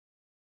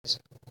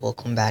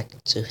Welcome back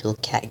to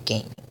Hillcat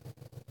Gaming.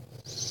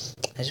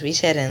 As we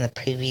said in the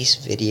previous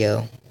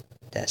video,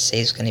 that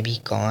save's gonna be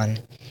gone,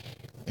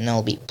 and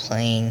I'll be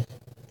playing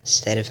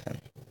instead of him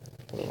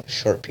for a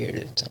short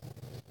period of time.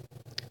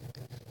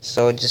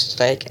 So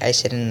just like I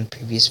said in the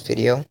previous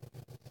video,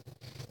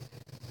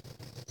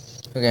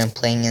 we're gonna be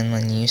playing in the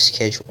new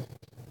schedule.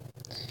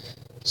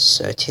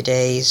 So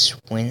today's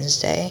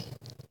Wednesday.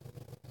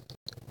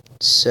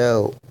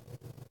 So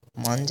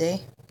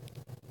Monday,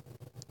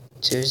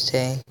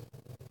 Tuesday,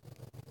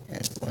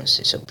 and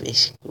Wednesday. So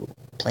basically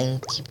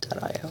playing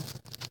Deep.io.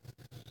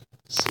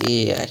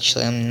 See,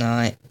 actually I'm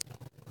not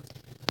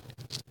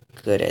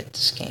good at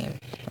this game.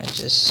 I'm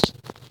just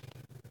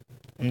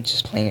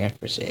playing it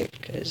for save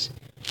because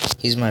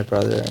he's my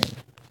brother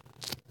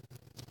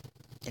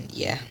and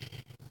yeah.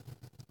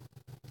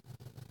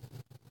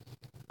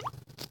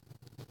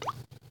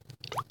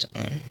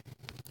 Done.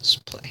 Let's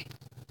play.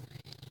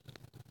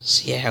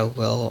 See how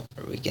well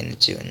are we gonna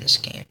do in this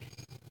game.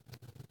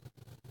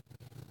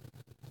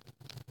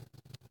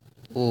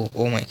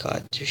 Oh my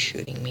god, they're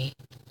shooting me.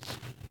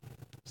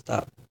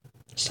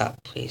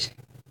 Stop, please.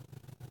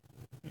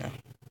 No.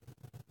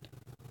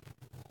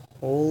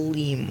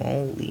 Holy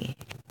moly.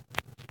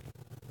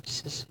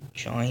 This is a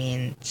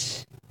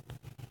giant.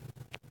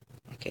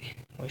 Okay,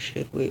 what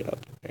should we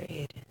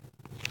upgrade?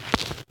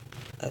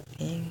 I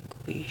think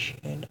we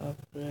should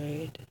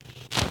upgrade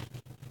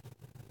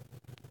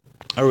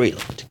a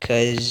reload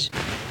because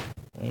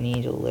we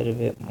need a little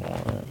bit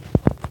more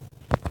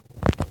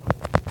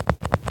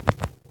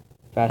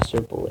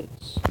faster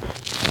bullets.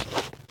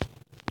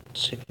 It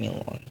took me a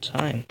long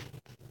time.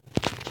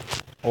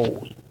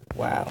 Oh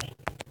wow,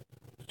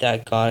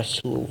 that got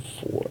us to level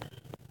 4.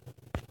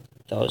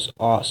 That was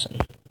awesome.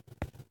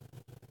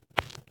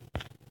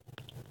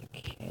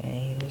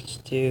 Okay, let's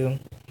do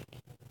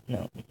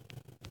no.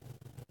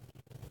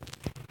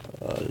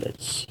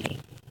 Let's see.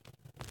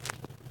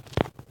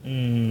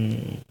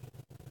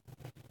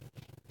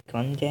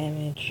 Gun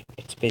damage.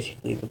 It's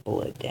basically the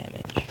bullet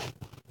damage.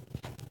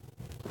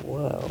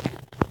 Whoa.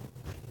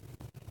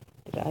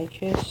 Did I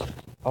just?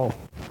 Oh.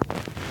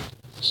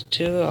 Let's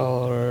do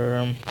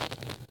our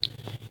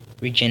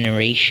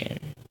regeneration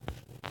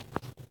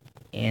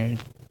and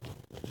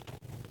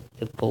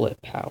the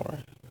bullet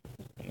power.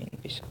 I mean,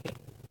 basically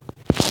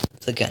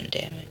the gun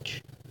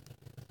damage.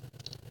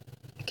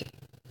 Okay.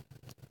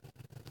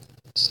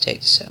 Let's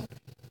take this out.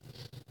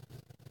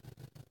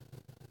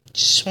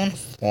 Just want to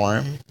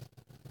farm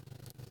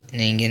and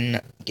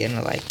then get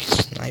a like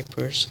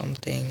sniper or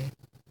something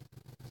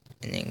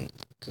and then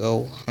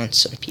go hunt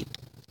some people.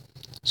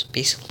 So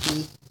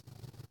basically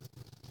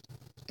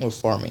we're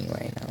farming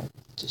right now.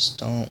 Just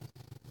don't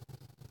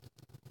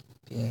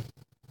be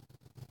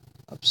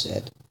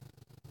upset.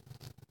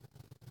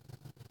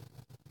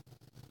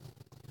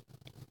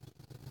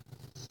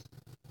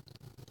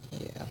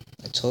 Yeah,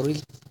 I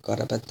totally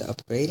forgot about the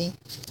upgrading.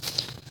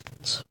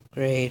 Let's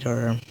upgrade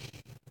our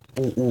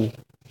ooh.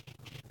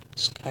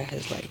 This guy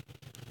has like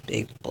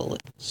big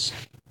bullets.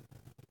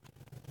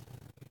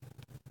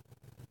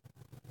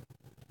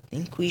 I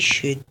think we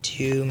should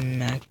do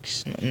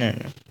maximum. No. I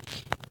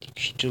think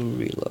we should do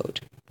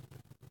reload.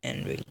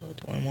 And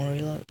reload. One more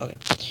reload. Okay.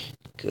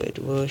 Good.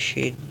 What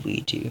should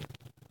we do?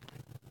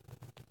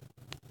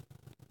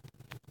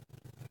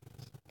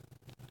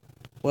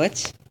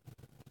 What?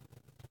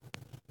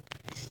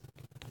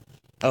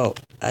 Oh,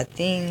 I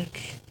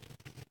think.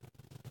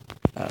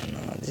 I don't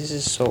know. This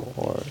is so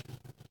hard.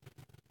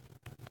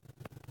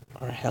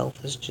 Our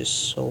health is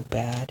just so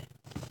bad.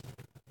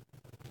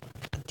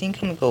 I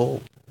think I'm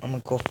gonna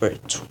go for a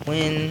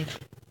twin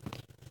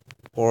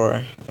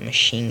or a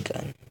machine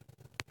gun.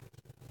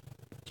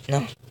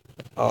 No.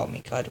 Oh my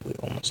god, we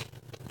almost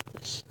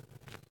did this.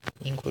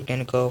 I think we're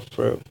gonna go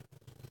for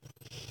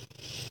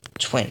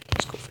twin.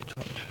 Let's go for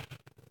twin.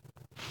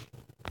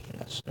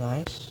 That's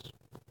nice.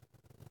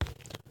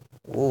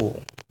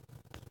 Whoa.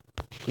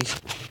 Please.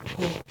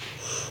 Oh.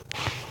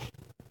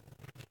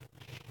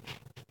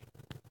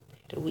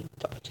 How do we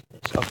dodge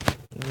this? Okay.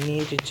 We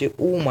need to do.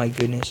 Oh my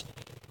goodness.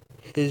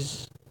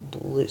 His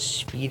bullet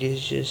speed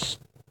is just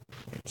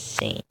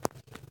insane.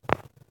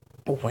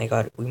 Oh my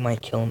god, we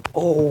might kill him.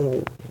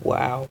 Oh,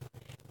 wow.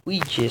 We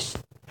just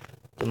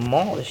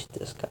demolished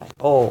this guy.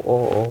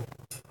 Oh.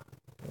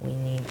 We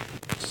need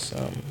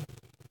some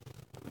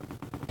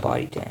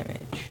body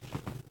damage.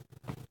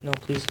 No,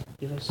 please,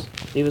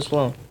 leave us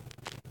alone.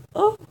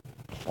 Oh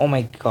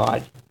my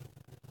god.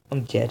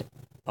 I'm dead.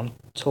 I'm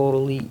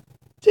totally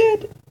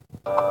dead.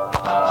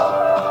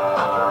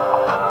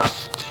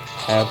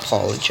 I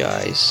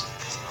apologize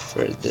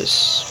for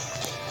this.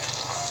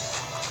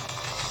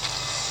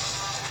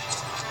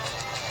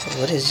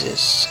 What is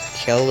this?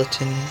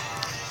 Skeleton?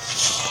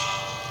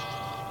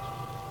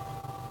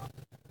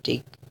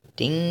 Dig.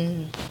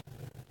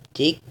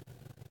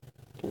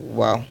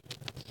 Wow.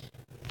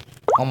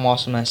 I'm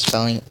awesome at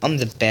spelling. I'm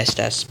the best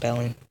at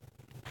spelling.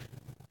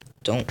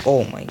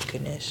 Oh my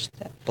goodness.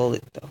 That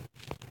bullet though.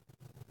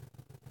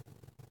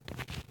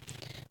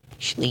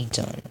 Actually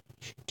done.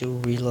 Should do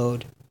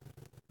reload.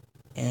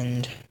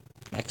 and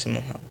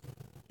maximum health.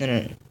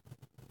 No.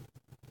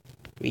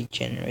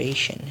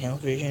 Regeneration,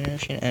 health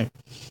regeneration, and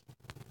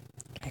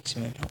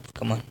maximum health.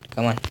 Come on.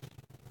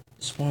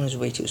 This one is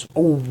way too small.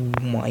 Oh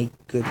my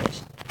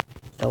goodness.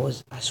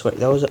 I swear,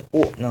 that was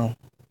oh no.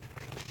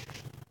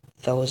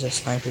 That was a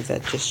sniper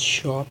that just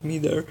shot me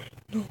there.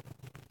 No,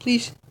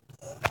 please.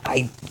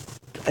 I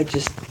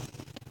just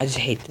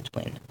hate the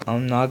twin.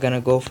 I'm not gonna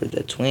go for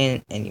the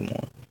twin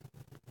anymore.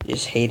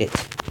 Just hate it.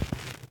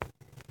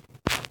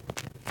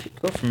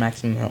 Go for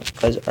maximum health,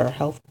 because our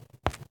health,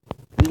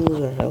 we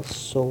lose our health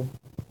so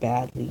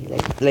badly.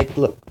 Like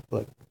look.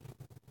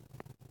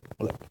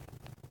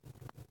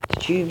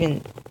 Did you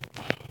even?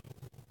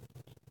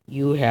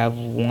 You have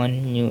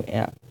one new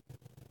app.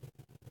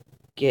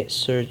 Get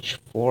search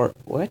for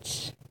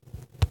what?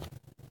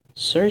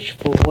 Search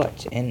for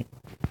what? And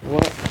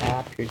what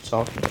app you're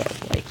talking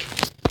about? Like,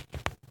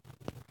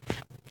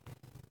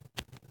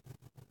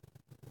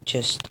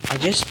 I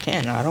just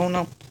can't. I don't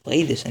know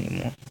play this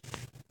anymore.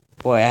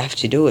 Boy, I have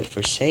to do it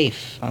for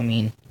safe. I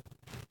mean,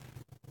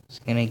 it's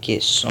gonna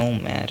get so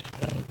mad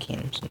if I don't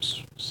gain some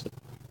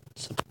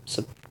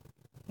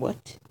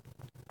what?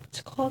 What's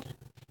it called?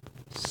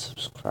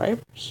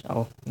 Subscribers?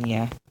 Oh,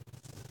 yeah.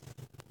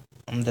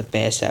 I'm the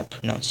best at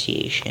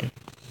pronunciation.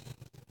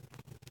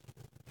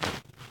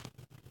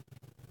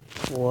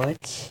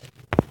 What?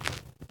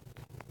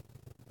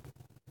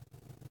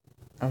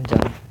 I'm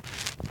done.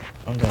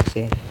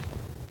 Safe.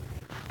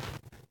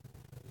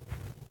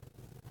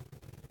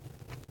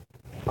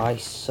 I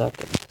suck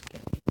at this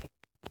game.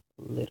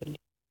 Literally.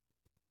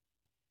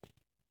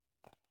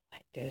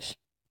 Like this.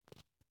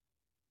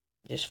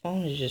 This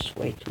phone is just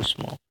way too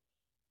small.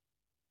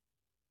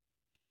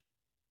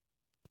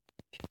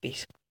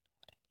 Basically.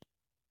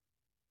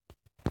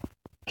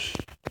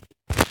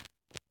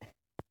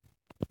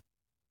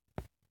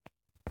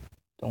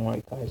 Don't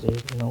worry guys,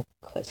 there's no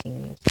cussing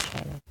in this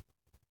channel.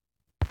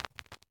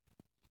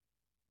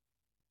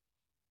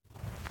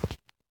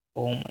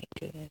 Oh my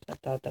goodness, I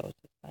thought that was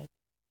the fight.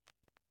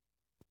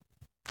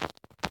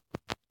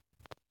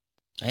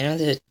 I know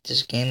that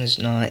this game is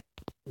not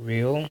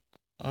real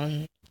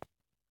on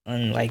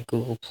like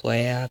Google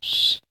Play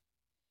apps,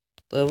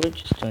 but we're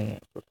just doing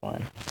it for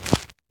fun.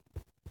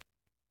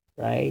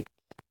 Right?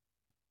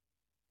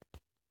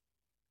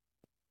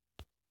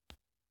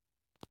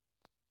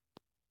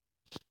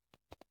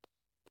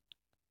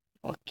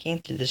 I came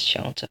to this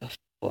channel to have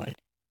fun.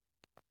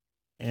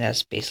 And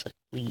that's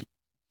basically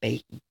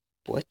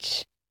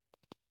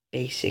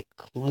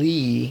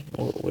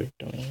what we're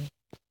doing.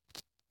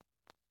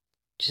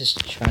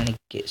 Just trying to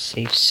get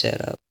safe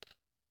set up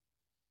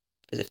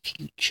for the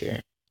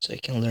future so I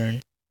can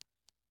learn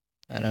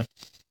how to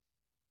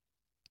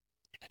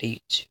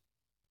YouTube.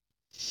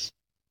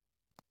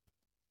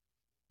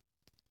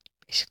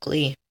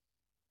 Basically,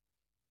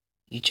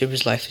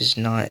 YouTuber's life is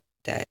not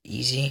that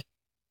easy.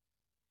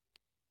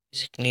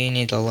 Basically, you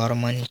need a lot of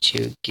money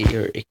to get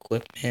your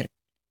equipment,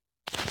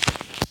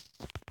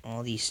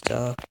 all these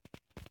stuff,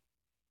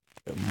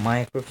 your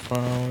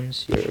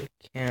microphones, your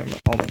camera.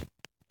 Oh my!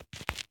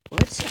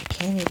 What? I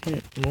can't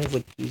even move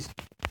with these.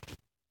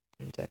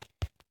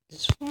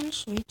 This phone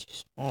is way too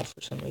small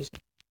for some reason.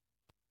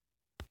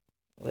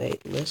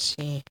 Wait, let's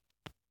see.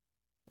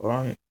 We're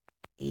on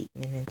 8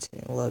 minutes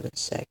and 11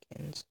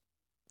 seconds.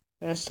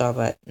 I'm gonna stop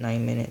at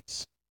 9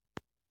 minutes.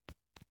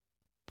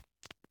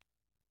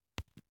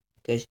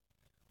 Because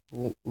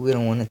we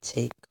don't want to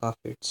take off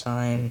your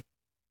time.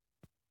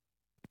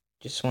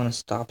 Just want to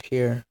stop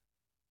here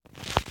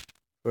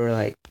for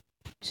like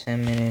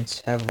 10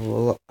 minutes. Have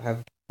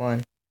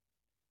fun.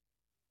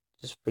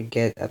 Just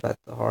forget about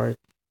the hard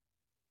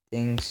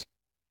things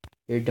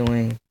you're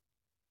doing.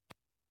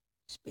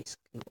 Just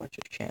basically watch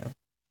your channel.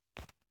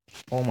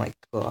 Oh my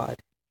god.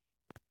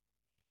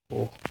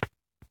 Oh.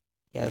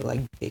 Yeah, like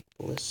big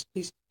bullets,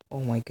 please.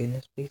 Oh my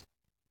goodness, please.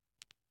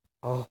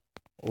 Oh.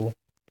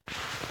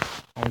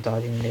 I'm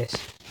dodging this.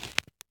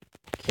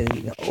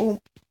 Killing you. Oh.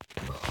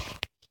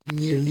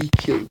 Nearly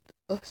killed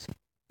us.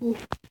 Oh.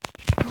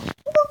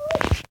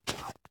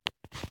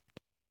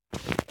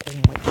 Oh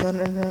my god.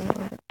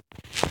 No.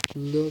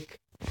 Look.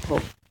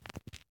 Oh.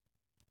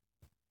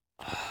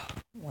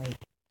 My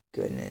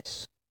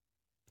goodness.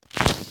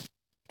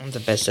 I'm the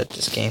best at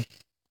this game.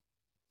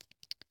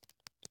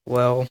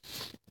 Well,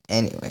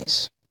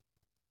 anyways.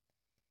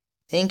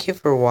 Thank you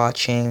for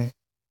watching.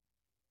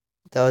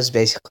 That was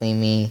basically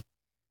me.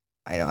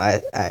 I know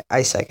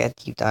I suck at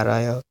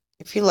Deep.io.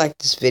 If you liked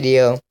this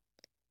video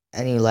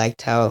and you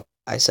liked how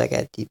I suck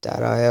at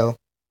Deep.io,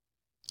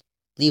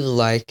 leave a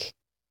like,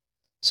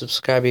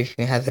 subscribe if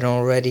you haven't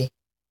already,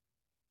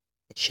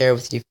 and share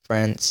with your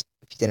friends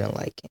if you didn't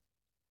like it.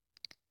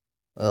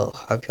 Well,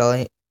 hope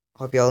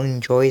y'all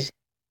enjoyed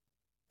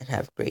and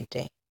have a great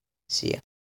day. See ya.